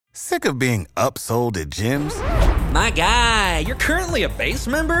Sick of being upsold at gyms? My guy, you're currently a base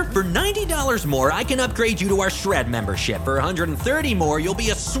member? For $90 more, I can upgrade you to our Shred membership. For $130 more, you'll be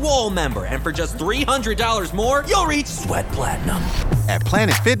a Swole member. And for just $300 more, you'll reach Sweat Platinum. At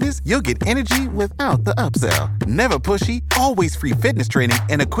Planet Fitness, you'll get energy without the upsell. Never pushy, always free fitness training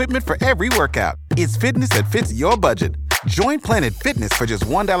and equipment for every workout. It's fitness that fits your budget. Join Planet Fitness for just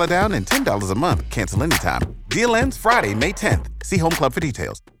 $1 down and $10 a month. Cancel anytime. Deal ends Friday, May 10th. See Home Club for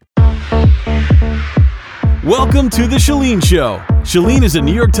details. Welcome to The Chalene Show. Chalene is a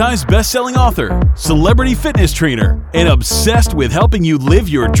New York Times bestselling author, celebrity fitness trainer, and obsessed with helping you live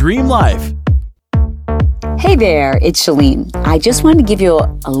your dream life. Hey there, it's Chalene. I just wanted to give you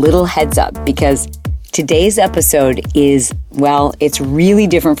a little heads up because today's episode is, well, it's really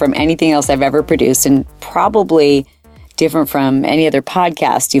different from anything else I've ever produced and probably different from any other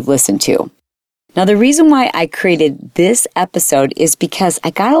podcast you've listened to. Now, the reason why I created this episode is because I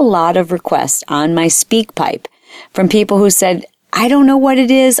got a lot of requests on my SpeakPipe from people who said, I don't know what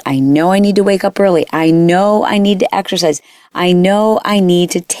it is. I know I need to wake up early. I know I need to exercise. I know I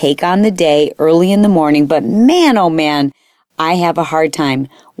need to take on the day early in the morning, but man, oh man, I have a hard time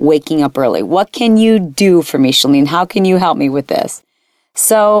waking up early. What can you do for me, Chalene? How can you help me with this?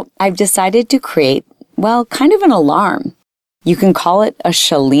 So I've decided to create, well, kind of an alarm. You can call it a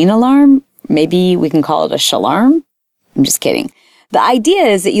Chalene alarm. Maybe we can call it a Shalarm. I'm just kidding. The idea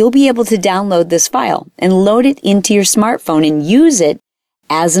is that you'll be able to download this file and load it into your smartphone and use it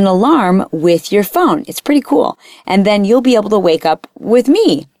as an alarm with your phone. It's pretty cool. And then you'll be able to wake up with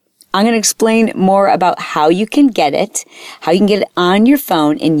me. I'm going to explain more about how you can get it, how you can get it on your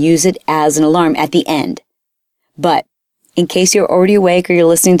phone and use it as an alarm at the end. But in case you're already awake or you're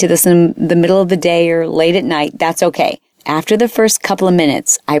listening to this in the middle of the day or late at night, that's okay. After the first couple of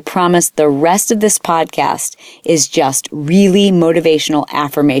minutes, I promise the rest of this podcast is just really motivational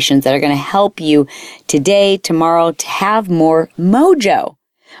affirmations that are going to help you today, tomorrow, to have more mojo.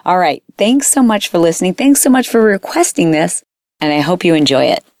 All right. Thanks so much for listening. Thanks so much for requesting this, and I hope you enjoy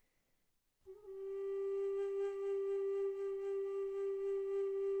it.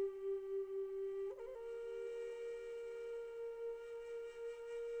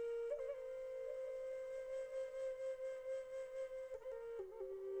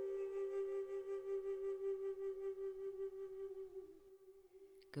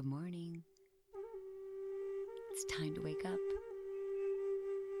 Good morning. It's time to wake up.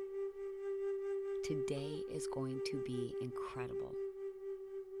 Today is going to be incredible.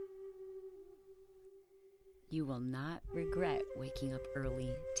 You will not regret waking up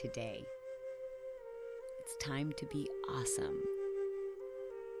early today. It's time to be awesome.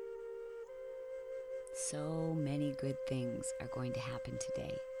 So many good things are going to happen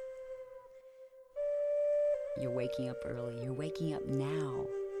today. You're waking up early. You're waking up now.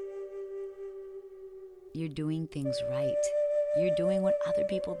 You're doing things right. You're doing what other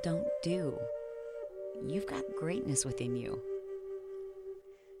people don't do. You've got greatness within you.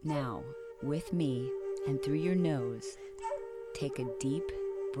 Now, with me and through your nose, take a deep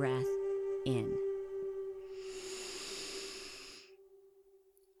breath in.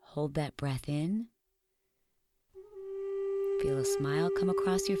 Hold that breath in. Feel a smile come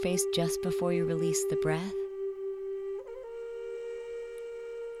across your face just before you release the breath.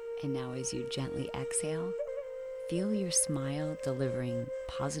 And now as you gently exhale, feel your smile delivering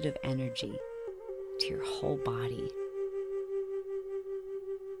positive energy to your whole body.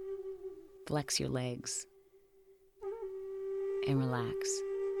 Flex your legs and relax.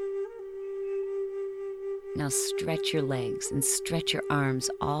 Now stretch your legs and stretch your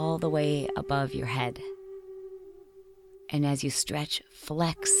arms all the way above your head. And as you stretch,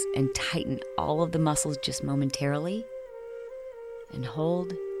 flex and tighten all of the muscles just momentarily. And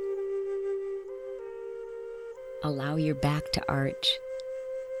hold. Allow your back to arch.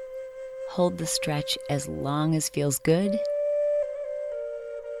 Hold the stretch as long as feels good.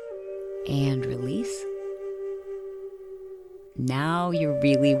 And release. Now you're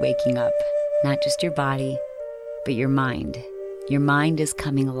really waking up. Not just your body, but your mind. Your mind is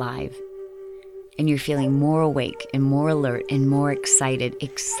coming alive. And you're feeling more awake and more alert and more excited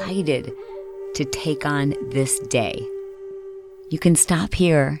to take on this day. You can stop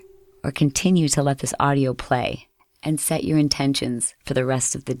here or continue to let this audio play and set your intentions for the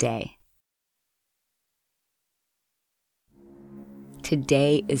rest of the day.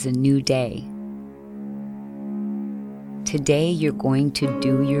 Today is a new day. Today you're going to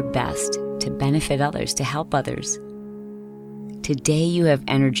do your best to benefit others, to help others. Today you have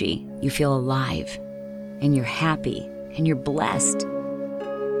energy, you feel alive, and you're happy, and you're blessed.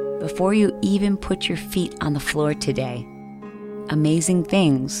 Before you even put your feet on the floor today, amazing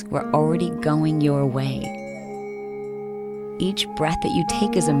things were already going your way. Each breath that you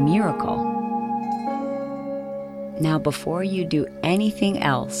take is a miracle. Now, before you do anything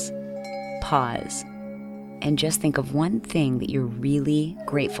else, pause and just think of one thing that you're really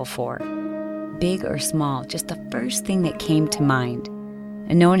grateful for. Big or small, just the first thing that came to mind.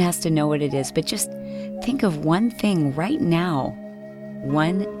 And no one has to know what it is, but just think of one thing right now.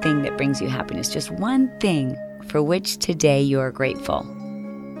 One thing that brings you happiness, just one thing for which today you are grateful.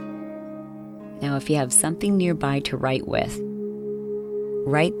 Now, if you have something nearby to write with,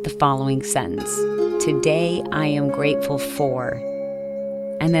 write the following sentence. Today I am grateful for,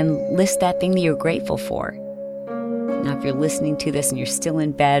 and then list that thing that you're grateful for. Now, if you're listening to this and you're still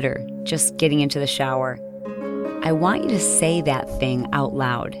in bed or just getting into the shower, I want you to say that thing out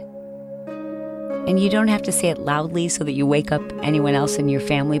loud. And you don't have to say it loudly so that you wake up anyone else in your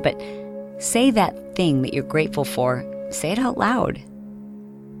family, but say that thing that you're grateful for. Say it out loud.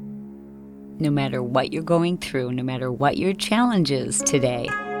 No matter what you're going through, no matter what your challenge is today,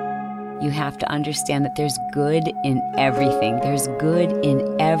 you have to understand that there's good in everything. There's good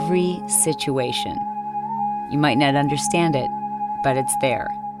in every situation. You might not understand it, but it's there.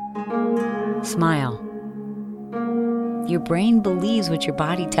 Smile. Your brain believes what your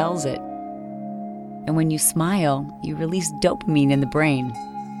body tells it. And when you smile, you release dopamine in the brain.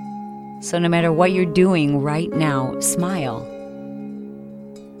 So no matter what you're doing right now, smile.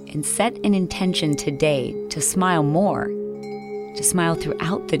 And set an intention today to smile more, to smile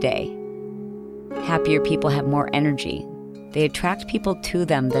throughout the day. Happier people have more energy. They attract people to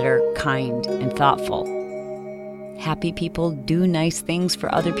them that are kind and thoughtful. Happy people do nice things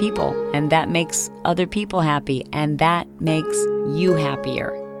for other people, and that makes other people happy, and that makes you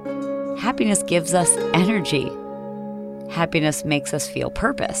happier. Happiness gives us energy. Happiness makes us feel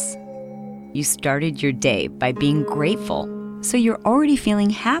purpose. You started your day by being grateful, so you're already feeling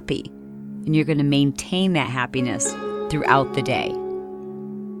happy, and you're going to maintain that happiness throughout the day.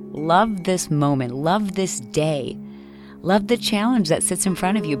 Love this moment, love this day, love the challenge that sits in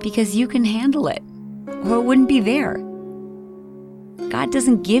front of you because you can handle it, or it wouldn't be there. God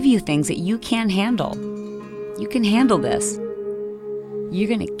doesn't give you things that you can't handle. You can handle this. You're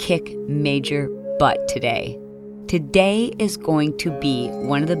going to kick major butt today. Today is going to be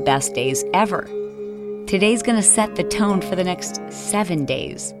one of the best days ever. Today's going to set the tone for the next 7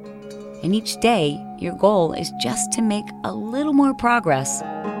 days. And each day, your goal is just to make a little more progress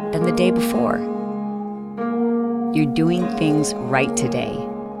than the day before. You're doing things right today.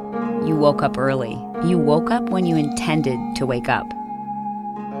 You woke up early. You woke up when you intended to wake up.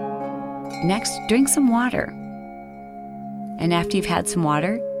 Next, drink some water. And after you've had some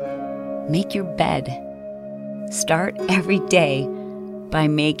water, make your bed. Start every day by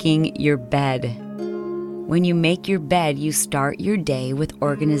making your bed. When you make your bed, you start your day with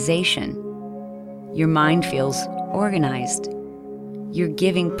organization. Your mind feels organized. You're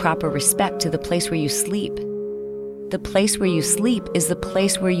giving proper respect to the place where you sleep. The place where you sleep is the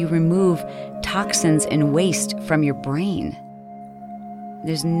place where you remove toxins and waste from your brain.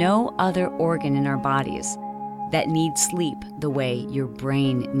 There's no other organ in our bodies that needs sleep the way your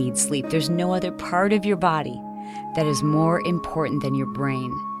brain needs sleep. There's no other part of your body that is more important than your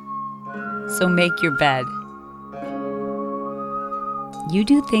brain. So make your bed. You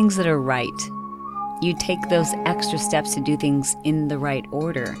do things that are right. You take those extra steps to do things in the right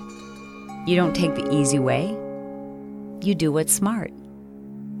order. You don't take the easy way. You do what's smart.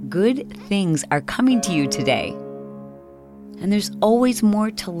 Good things are coming to you today. And there's always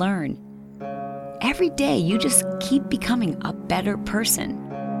more to learn. Every day, you just keep becoming a better person.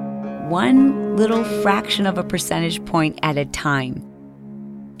 One little fraction of a percentage point at a time.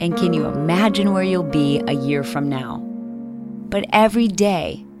 And can you imagine where you'll be a year from now? But every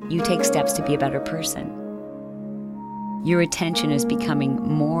day, you take steps to be a better person. Your attention is becoming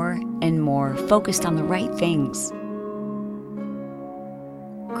more and more focused on the right things.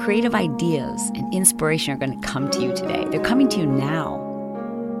 Creative ideas and inspiration are going to come to you today. They're coming to you now.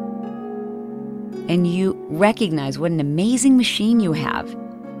 And you recognize what an amazing machine you have.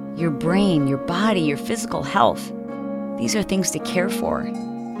 Your brain, your body, your physical health. These are things to care for.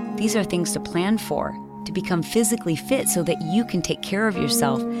 These are things to plan for, to become physically fit so that you can take care of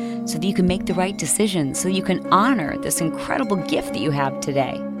yourself, so that you can make the right decisions, so you can honor this incredible gift that you have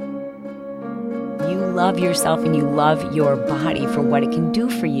today. You love yourself and you love your body for what it can do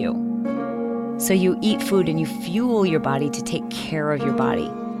for you. So you eat food and you fuel your body to take care of your body,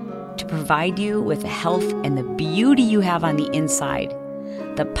 to provide you with the health and the beauty you have on the inside,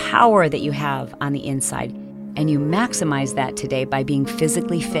 the power that you have on the inside. And you maximize that today by being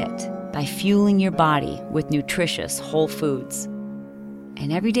physically fit, by fueling your body with nutritious whole foods.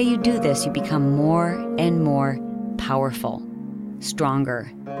 And every day you do this, you become more and more powerful,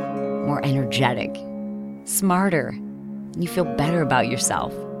 stronger, more energetic, smarter, and you feel better about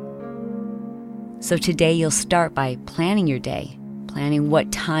yourself. So today you'll start by planning your day, planning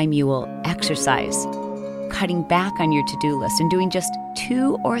what time you will exercise, cutting back on your to-do list, and doing just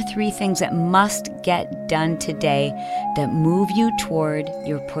 2 or 3 things that must get done today that move you toward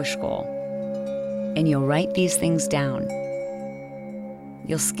your push goal. And you'll write these things down.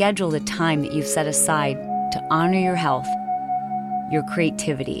 You'll schedule the time that you've set aside to honor your health, your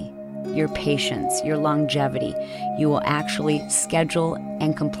creativity, your patience, your longevity. You will actually schedule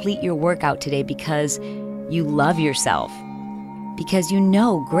and complete your workout today because you love yourself, because you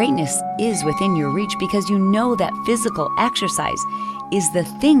know greatness is within your reach, because you know that physical exercise is the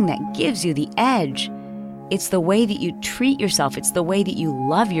thing that gives you the edge. It's the way that you treat yourself. It's the way that you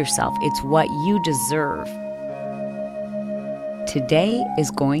love yourself. It's what you deserve. Today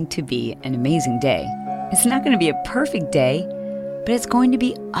is going to be an amazing day. It's not going to be a perfect day, but it's going to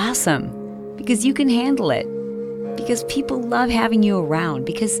be awesome because you can handle it, because people love having you around,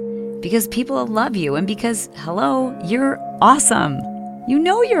 because people love you, and because, hello, you're awesome. You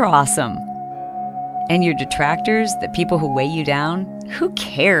know you're awesome. And your detractors, the people who weigh you down, who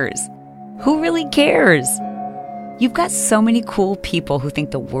cares? Who really cares? You've got so many cool people who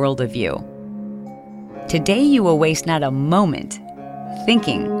think the world of you. Today you will waste not a moment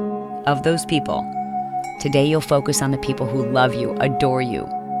thinking of those people. Today you'll focus on the people who love you, adore you,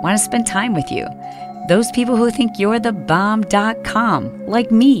 want to spend time with you. Those people who think you're the bomb.com,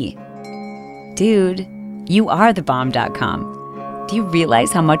 like me. Dude, you are the bomb.com. Do you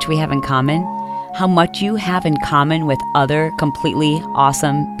realize how much we have in common? How much you have in common with other completely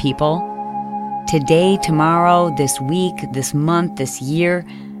awesome people? Today, tomorrow, this week, this month, this year,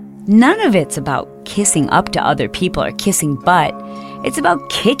 none of it's about kissing up to other people or kissing butt. It's about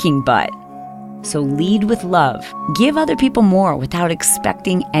kicking butt. So lead with love. Give other people more without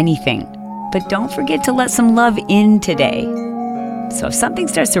expecting anything. But don't forget to let some love in today. So if something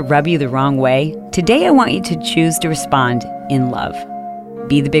starts to rub you the wrong way, today I want you to choose to respond in love.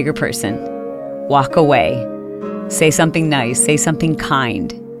 Be the bigger person. Walk away. Say something nice. Say something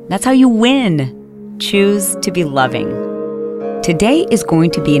kind. That's how you win. Choose to be loving. Today is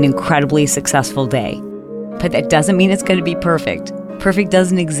going to be an incredibly successful day. But that doesn't mean it's going to be perfect. Perfect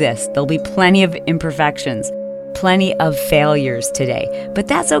doesn't exist. There'll be plenty of imperfections, plenty of failures today. But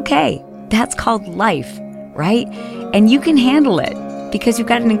that's okay. That's called life, right? And you can handle it because you've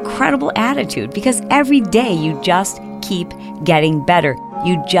got an incredible attitude, because every day you just keep getting better.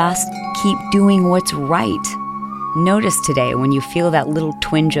 You just keep doing what's right. Notice today when you feel that little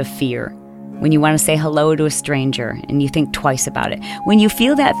twinge of fear, when you want to say hello to a stranger and you think twice about it. When you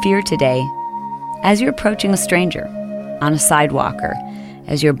feel that fear today, as you're approaching a stranger on a sidewalk, or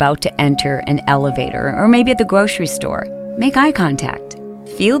as you're about to enter an elevator, or maybe at the grocery store, make eye contact.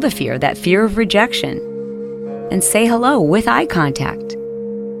 Feel the fear, that fear of rejection, and say hello with eye contact.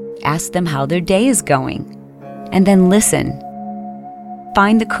 Ask them how their day is going, and then listen.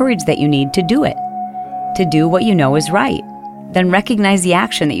 Find the courage that you need to do it, to do what you know is right. Then recognize the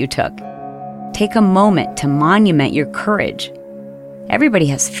action that you took. Take a moment to monument your courage. Everybody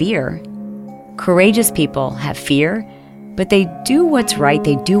has fear. Courageous people have fear, but they do what's right.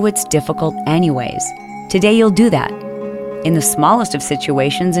 They do what's difficult anyways. Today you'll do that in the smallest of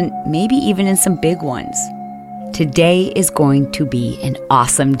situations, and maybe even in some big ones. Today is going to be an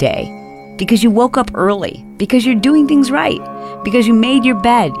awesome day because you woke up early, because you're doing things right, because you made your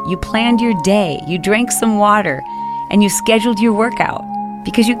bed, you planned your day, you drank some water, and you scheduled your workout,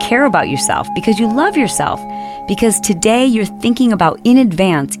 because you care about yourself, because you love yourself, because today you're thinking about in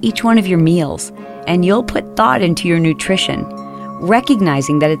advance each one of your meals, and you'll put thought into your nutrition,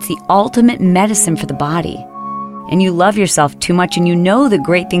 recognizing that it's the ultimate medicine for the body. And you love yourself too much, and you know that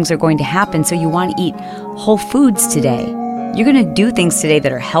great things are going to happen, so you want to eat whole foods today. You're going to do things today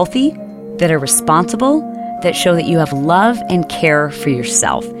that are healthy, that are responsible, that show that you have love and care for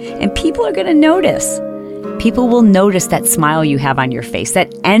yourself. And people are going to notice. People will notice that smile you have on your face,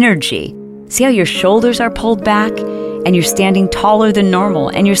 that energy. See how your shoulders are pulled back, and you're standing taller than normal,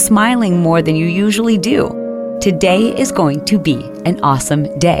 and you're smiling more than you usually do. Today is going to be an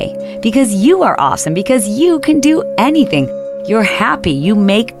awesome day because you are awesome, because you can do anything. You're happy. You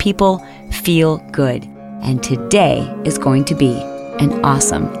make people feel good. And today is going to be an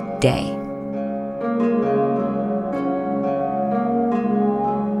awesome day.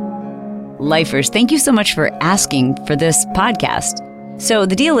 Lifers, thank you so much for asking for this podcast. So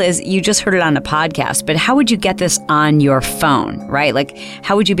the deal is, you just heard it on a podcast, but how would you get this on your phone, right? Like,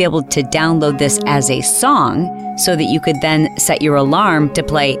 how would you be able to download this as a song so that you could then set your alarm to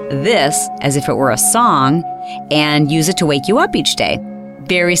play this as if it were a song and use it to wake you up each day?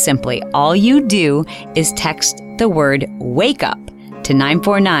 Very simply, all you do is text the word wake up to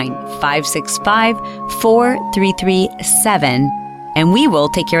 949-565-4337, and we will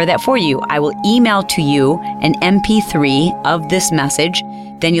take care of that for you. I will email to you an MP3 of this message.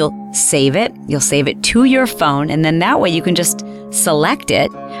 Then you'll save it. You'll save it to your phone, and then that way you can just select it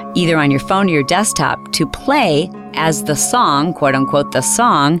either on your phone or your desktop to play as the song, quote unquote, the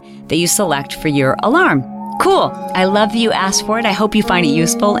song that you select for your alarm. Cool. I love that you asked for it. I hope you find it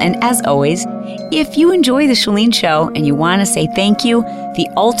useful. And as always, if you enjoy the Chalene Show and you want to say thank you, the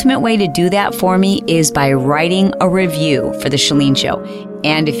ultimate way to do that for me is by writing a review for the Chalene Show.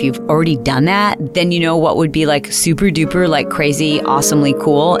 And if you've already done that, then you know what would be like super duper, like crazy, awesomely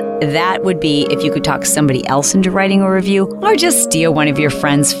cool. That would be if you could talk somebody else into writing a review, or just steal one of your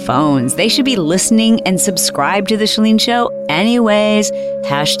friends' phones. They should be listening and subscribed to the Chalene Show anyways.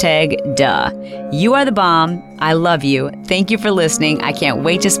 #duh. You are the bomb. I love you. Thank you for listening. I can't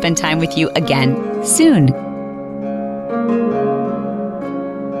wait to spend time with you again soon.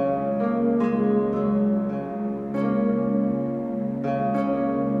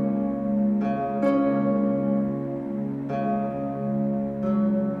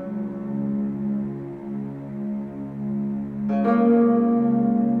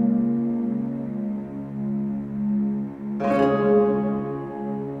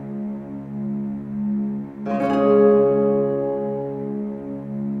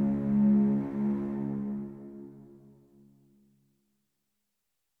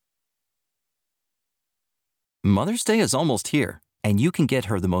 Mother's Day is almost here, and you can get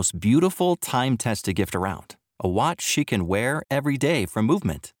her the most beautiful time-tested gift around, a watch she can wear every day from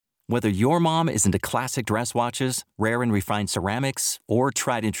Movement. Whether your mom is into classic dress watches, rare and refined ceramics, or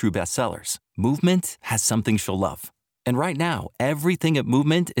tried-and-true bestsellers, Movement has something she'll love. And right now, everything at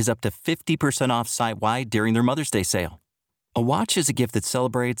Movement is up to 50% off site-wide during their Mother's Day sale. A watch is a gift that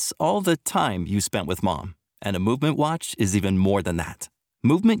celebrates all the time you spent with mom, and a Movement watch is even more than that.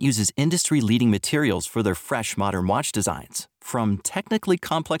 Movement uses industry-leading materials for their fresh, modern watch designs, from technically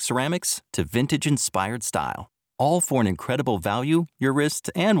complex ceramics to vintage-inspired style, all for an incredible value your wrist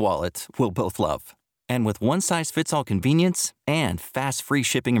and wallet will both love. And with one-size-fits-all convenience and fast, free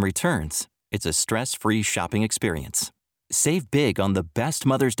shipping and returns, it's a stress-free shopping experience. Save big on the best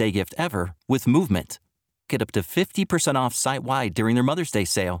Mother's Day gift ever with Movement. Get up to 50% off site-wide during their Mother's Day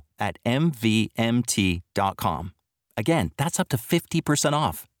sale at MVMT.com. Again, that's up to 50%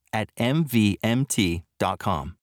 off at MVMT.com.